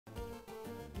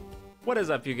What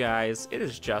is up, you guys? It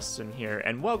is Justin here,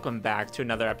 and welcome back to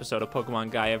another episode of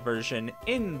Pokemon Gaia version.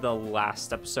 In the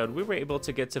last episode, we were able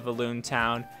to get to Valoon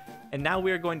Town, and now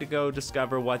we are going to go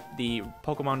discover what the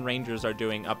Pokemon Rangers are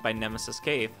doing up by Nemesis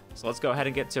Cave. So let's go ahead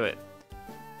and get to it.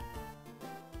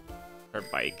 Our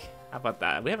bike. How about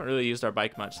that? We haven't really used our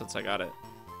bike much since I got it.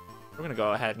 We're gonna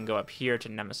go ahead and go up here to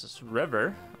Nemesis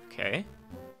River. Okay.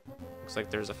 Looks like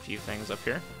there's a few things up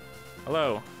here.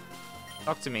 Hello.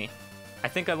 Talk to me. I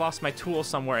think I lost my tool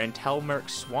somewhere in Telmerk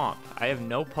Swamp. I have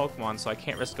no Pokemon, so I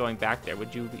can't risk going back there.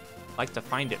 Would you like to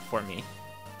find it for me?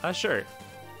 Sure.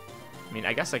 I mean,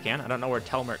 I guess I can. I don't know where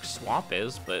Telmerk Swamp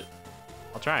is, but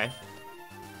I'll try.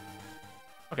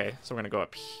 Okay, so we're gonna go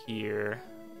up here.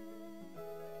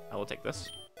 I will take this.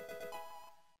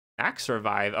 Max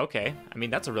Revive, okay. I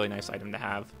mean, that's a really nice item to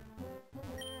have.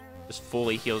 Just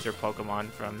fully heals your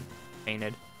Pokemon from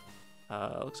fainted.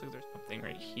 Looks like there's something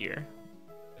right here.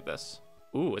 Look at this.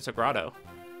 Ooh, it's a grotto.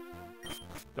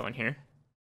 Go in here.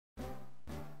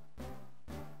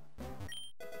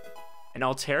 An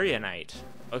Alterianite.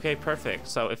 Okay, perfect.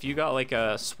 So if you got like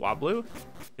a Swablu, you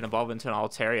can evolve into an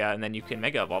Altaria, and then you can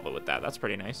Mega Evolve it with that. That's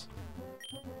pretty nice.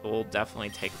 We'll definitely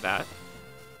take that.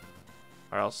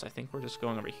 Or else I think we're just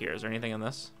going over here. Is there anything in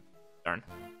this? Darn.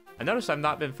 I noticed I've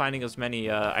not been finding as many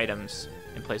items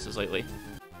in places lately.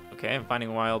 Okay, I'm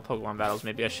finding wild Pokemon battles.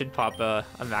 Maybe I should pop a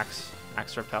Max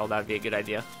Repel. That would be a good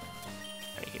idea.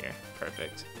 Right here.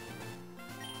 Perfect.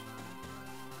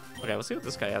 Okay, let's see what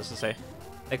this guy has to say.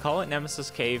 They call it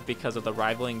Nemesis Cave because of the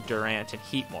rivaling Durant and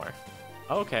Heatmore.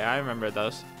 Okay, I remember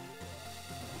those.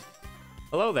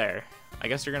 Hello there. I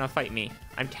guess you're gonna fight me.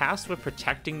 I'm tasked with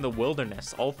protecting the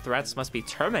wilderness. All threats must be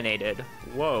terminated.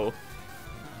 Whoa.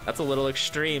 That's a little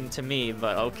extreme to me,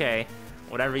 but okay.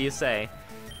 Whatever you say.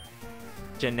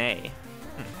 Janae.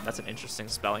 That's an interesting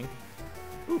spelling.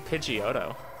 Ooh,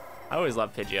 Pidgeotto. I always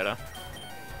love Pidgeotto.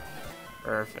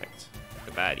 Perfect. Look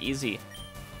at that. Easy.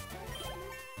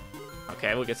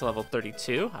 Okay, we'll get to level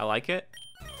 32. I like it.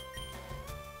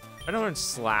 I'm gonna learn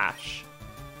Slash.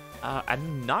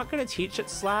 I'm not gonna teach it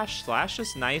Slash. Slash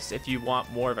is nice if you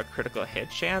want more of a critical hit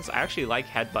chance. I actually like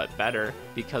Headbutt better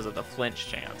because of the flinch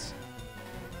chance.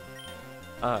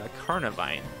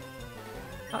 Carnivine.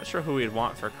 Not sure who we'd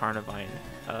want for Carnivine.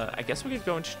 I guess we could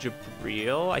go into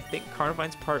Jabril. I think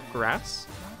Carnivine's part grass.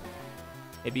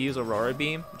 Maybe use Aurora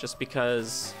Beam, just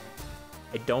because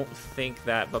I don't think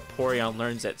that Vaporeon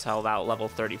learns it till about level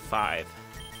 35.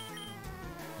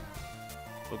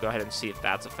 We'll go ahead and see if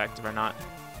that's effective or not.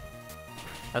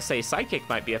 I'll say Psychic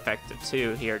might be effective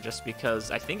too here, just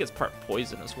because I think it's part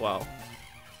poison as well.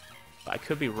 But I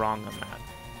could be wrong on that.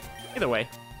 Either way,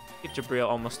 get Jabril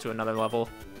almost to another level.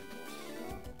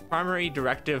 Primary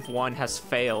Directive 1 has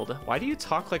failed. Why do you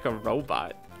talk like a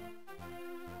robot?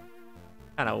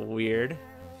 Kind of weird.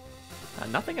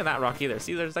 Nothing in that rock either.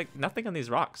 See, there's like nothing on these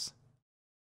rocks.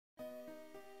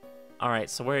 Alright,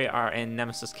 so we are in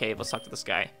Nemesis Cave. Let's talk to this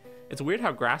guy. It's weird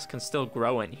how grass can still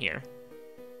grow in here.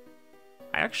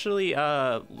 I actually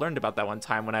learned about that one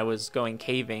time when I was going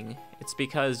caving. It's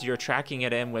because you're tracking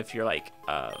it in with your like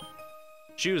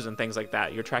shoes and things like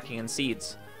that. You're tracking in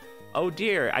seeds. Oh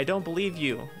dear, I don't believe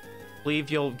you.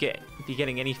 Believe you'll be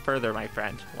getting any further, my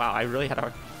friend. Wow, I really had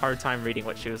a hard time reading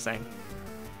what she was saying.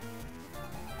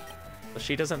 So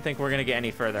she doesn't think we're gonna get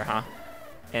any further, huh?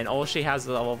 And all she has is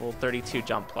a level 32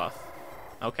 jump buff.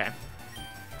 Okay.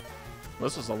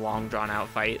 This was a long drawn out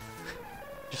fight.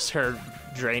 Just her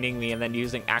draining me and then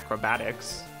using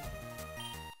acrobatics.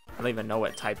 I don't even know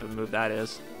what type of move that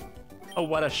is. Oh,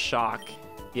 what a shock.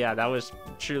 Yeah, that was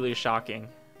truly shocking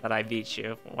that I beat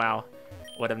you. Wow.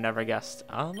 Would have never guessed.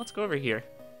 Let's go over here.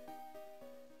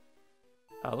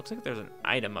 Looks like there's an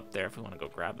item up there if we want to go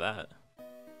grab that.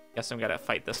 Guess I'm gonna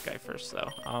fight this guy first though.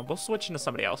 We'll switch into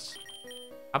somebody else.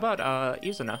 How about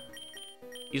Izuna?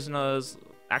 Izuna's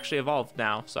actually evolved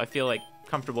now, so I feel like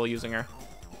comfortable using her.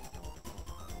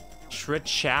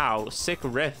 Shrichow, sick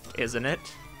rift, isn't it?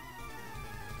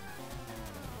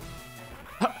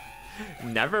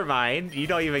 Never mind, you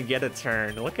don't even get a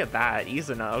turn. Look at that,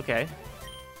 Izuna, okay.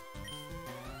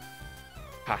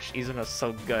 Gosh, Izuna's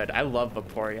so good. I love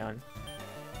Vaporeon.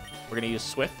 We're gonna use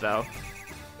Swift though.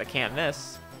 I can't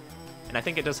miss. And I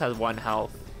think it just has 1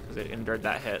 health because it endured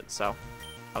that hit, so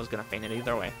I was gonna feint it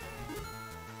either way.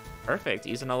 Perfect,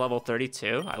 Izuna level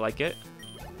 32, I like it.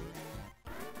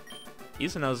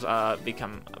 Izuna's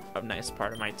become a nice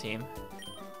part of my team.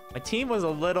 My team was a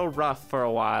little rough for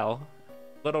a while.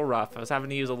 Little rough. I was having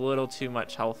to use a little too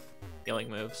much health healing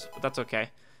moves, but that's okay.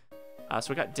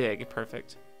 So we got Dig,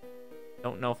 perfect.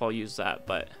 Don't know if I'll use that,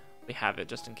 but we have it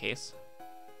just in case.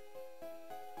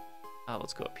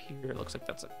 Let's go up here. It looks like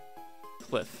that's a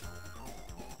Cliff.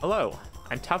 Hello.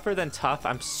 I'm tougher than tough.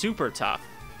 I'm super tough.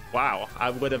 Wow,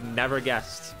 I would have never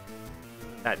guessed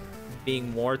that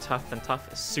being more tough than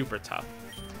tough is super tough.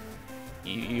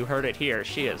 You heard it here.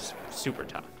 She is super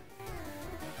tough.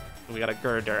 We got a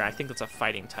girder. I think that's a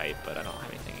fighting type, but I don't have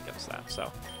anything against that.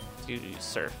 So let's use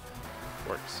surf.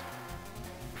 Works.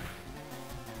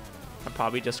 I'm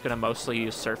probably just gonna mostly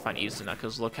use surf on Izuna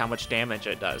because look how much damage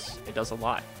it does. It does a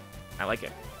lot. I like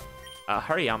it.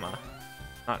 Hariyama.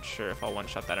 Not sure if I'll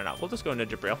one-shot that or not. We'll just go into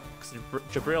Jabril because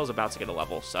Jabril's about to get a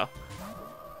level, so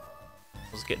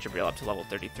let's get Jabril up to level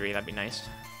 33. That'd be nice.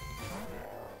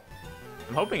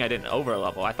 I'm hoping I didn't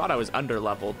over-level. I thought I was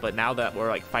under-leveled, but now that we're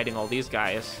like fighting all these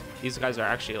guys are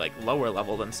actually like lower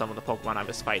level than some of the Pokemon I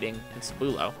was fighting in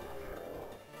Sabulo.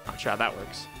 Not sure how that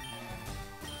works.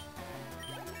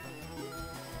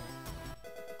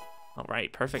 All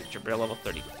right, perfect. Jabril level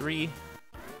 33.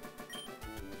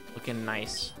 Looking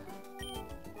nice.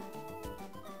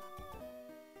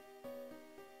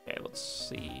 Okay, let's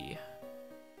see.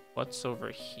 What's over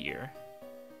here?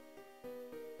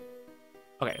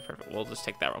 Okay, perfect. We'll just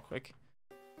take that real quick.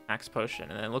 Max potion.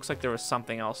 And then it looks like there was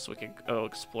something else we could go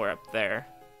explore up there.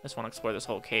 I just want to explore this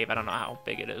whole cave. I don't know how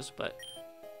big it is, but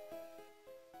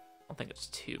I don't think it's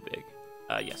too big.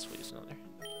 Yes, we'll use another.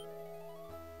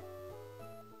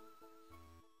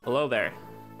 Hello there.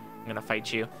 I'm gonna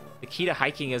fight you. The key to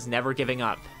hiking is never giving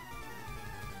up.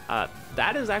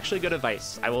 That is actually good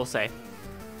advice, I will say.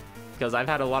 Because I've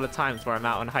had a lot of times where I'm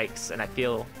out on hikes and I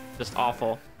feel just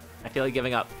awful. I feel like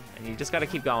giving up. And you just gotta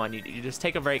keep going. You just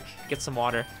take a break, get some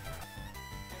water.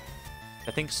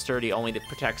 I think Sturdy only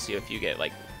protects you if you get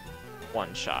like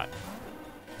one shot.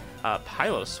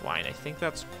 Piloswine, I think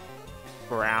that's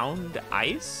ground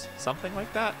ice? Something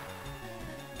like that.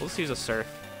 We'll just use a surf.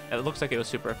 It looks like it was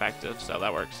super effective, so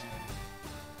that works.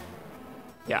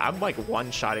 Yeah, I'm like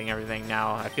one-shotting everything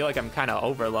now. I feel like I'm kind of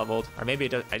over-leveled. Or maybe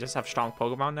I just have strong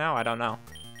Pokemon now? I don't know.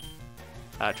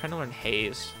 Trying to learn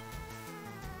Haze.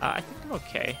 I think I'm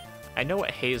okay. I know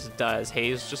what Haze does.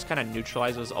 Haze just kind of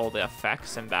neutralizes all the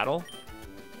effects in battle.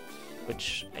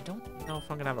 Which I don't know if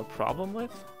I'm going to have a problem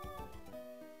with.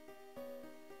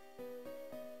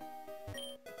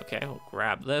 Okay, we'll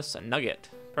grab this. A nugget.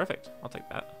 Perfect. I'll take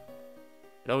that.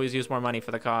 Could always use more money for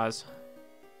the cause.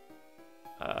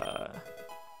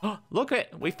 Look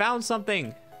it! We found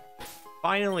something!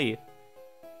 Finally!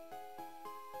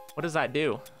 What does that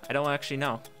do? I don't actually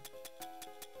know.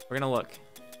 We're gonna look.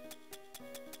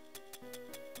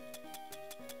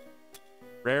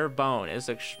 Rare bone is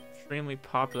extremely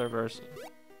popular versus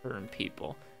certain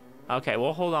people. Okay,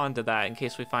 we'll hold on to that in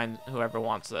case we find whoever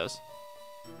wants this.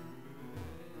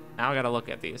 Now I gotta look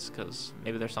at these because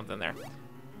maybe there's something there.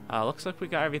 Looks like we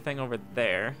got everything over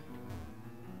there.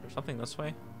 There's something this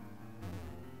way?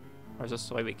 Or is this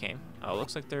the way we came? Oh,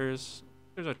 looks like there's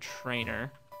a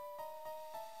trainer.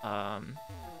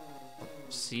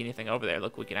 See anything over there?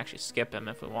 Look, we can actually skip him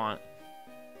if we want.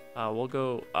 We'll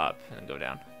go up and then go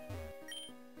down.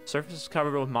 Surface is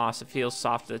covered with moss. It feels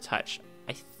soft to the touch.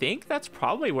 I think that's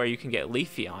probably where you can get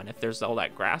Leafeon if there's all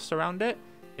that grass around it.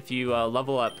 If you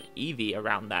level up Eevee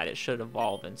around that, it should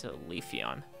evolve into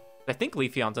Leafeon. I think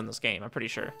Leafeon's in this game, I'm pretty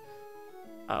sure.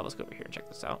 Let's go over here and check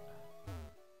this out.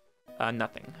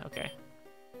 Nothing, okay.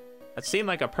 That seemed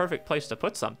like a perfect place to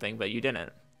put something, but you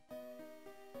didn't.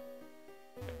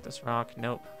 Check this rock,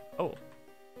 nope. Oh.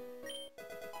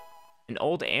 An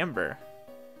old amber.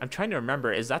 I'm trying to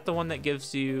remember, is that the one that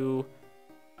gives you,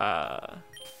 Kabuto?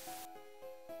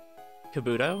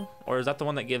 Or is that the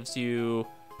one that gives you,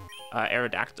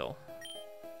 Aerodactyl?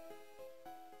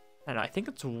 I don't know, I think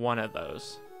it's one of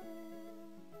those.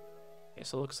 Okay,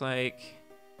 so it looks like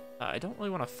I don't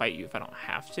really want to fight you if I don't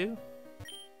have to.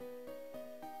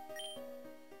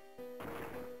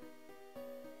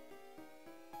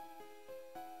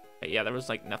 But yeah, there was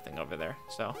like nothing over there,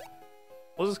 so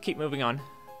we'll just keep moving on.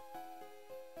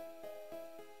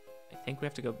 I think we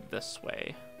have to go this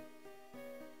way.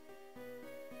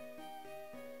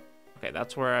 Okay,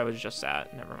 that's where I was just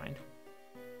at. Never mind.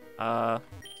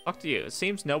 Talk to you. It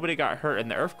seems nobody got hurt in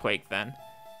the earthquake then.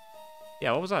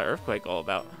 Yeah, what was that earthquake all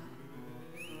about?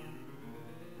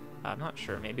 I'm not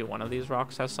sure. Maybe one of these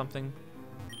rocks has something.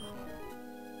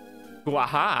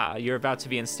 Waha! You're about to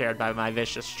be ensnared by my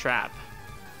vicious trap.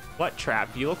 What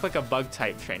trap? You look like a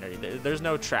bug-type trainer. There's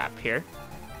no trap here.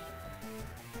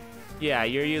 Yeah,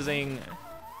 you're using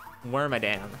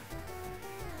Wormadam.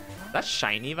 That's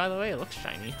shiny, by the way. It looks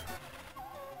shiny.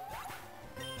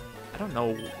 I don't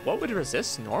know. What would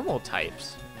resist normal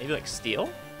types? Maybe like Steel?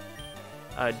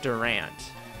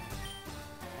 Durant.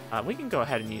 We can go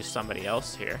ahead and use somebody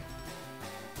else here.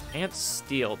 And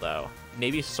Steel, though.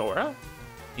 Maybe Sora?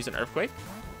 Use an Earthquake?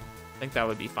 I think that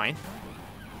would be fine.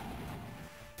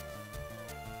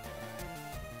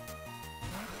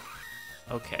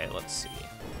 Okay, let's see.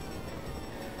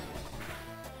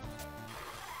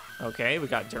 Okay, we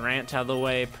got Durant out of the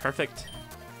way. Perfect.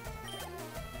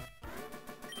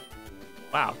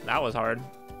 Wow, that was hard.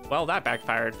 Well, that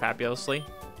backfired fabulously.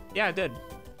 Yeah, it did.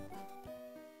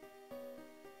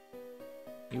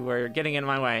 You were getting in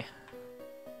my way.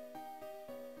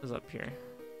 What's up here?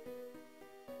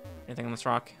 Anything on this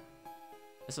rock?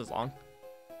 This is long.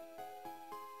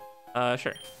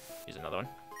 Sure. Use another one.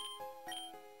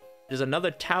 There's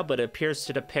another tablet that appears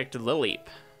to depict Lilleep.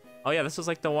 Oh yeah, this is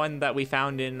like the one that we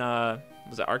found in,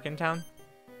 was it Arkentown?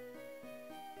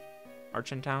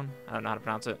 Archentown? I don't know how to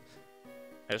pronounce it.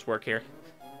 I just work here.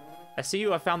 I see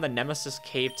you have found the Nemesis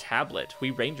Cave tablet.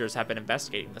 We Rangers have been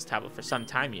investigating this tablet for some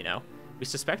time, you know. We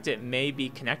suspect it may be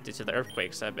connected to the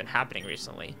earthquakes that have been happening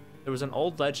recently. There was an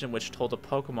old legend which told of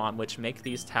Pokemon which make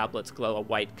these tablets glow a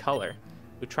white color.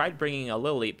 We tried bringing a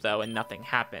Lilleep though and nothing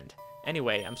happened.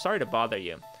 Anyway, I'm sorry to bother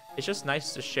you. It's just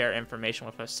nice to share information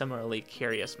with a similarly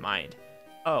curious mind.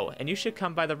 Oh, and you should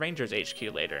come by the Rangers HQ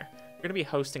later. We're going to be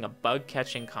hosting a bug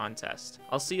catching contest.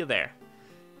 I'll see you there.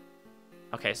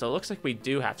 Okay, so it looks like we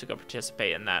do have to go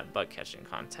participate in that bug catching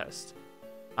contest.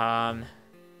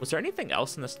 Was there anything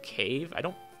else in this cave? I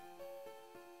don't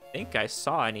think I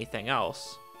saw anything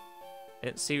else. I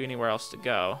didn't see anywhere else to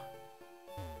go.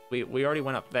 We already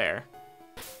went up there.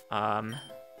 I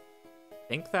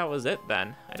think that was it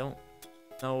then. I don't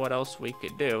know what else we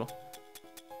could do.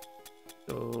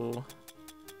 So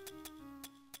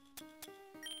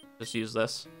just use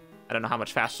this. I don't know how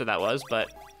much faster that was,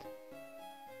 but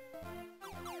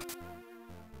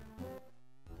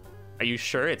are you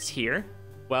sure it's here?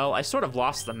 Well, I sort of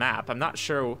lost the map. I'm not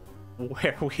sure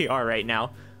where we are right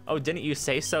now. Oh, didn't you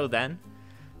say so then?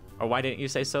 Or why didn't you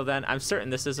say so then? I'm certain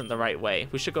this isn't the right way.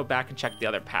 We should go back and check the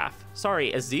other path.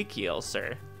 Sorry, Ezekiel,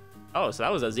 sir. Oh, so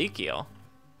that was Ezekiel.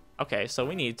 Okay, so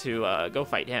we need to go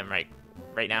fight him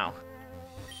right now.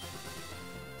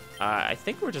 I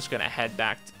think we're just gonna head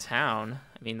back to town.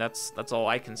 I mean, that's all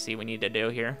I can see we need to do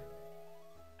here.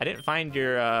 I didn't find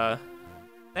your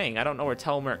thing. I don't know where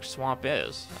Telemark Swamp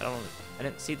is. I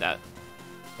didn't see that.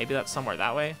 Maybe that's somewhere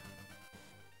that way.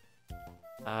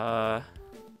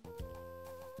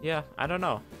 Yeah, I don't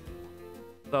know.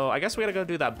 So I guess we gotta go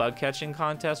do that bug catching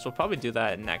contest. We'll probably do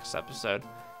that in next episode.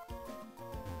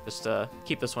 Just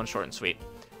keep this one short and sweet.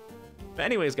 But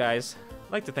anyways, guys,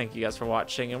 I'd like to thank you guys for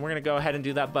watching, and we're gonna go ahead and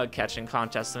do that bug catching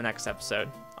contest in the next episode.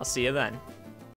 I'll see you then.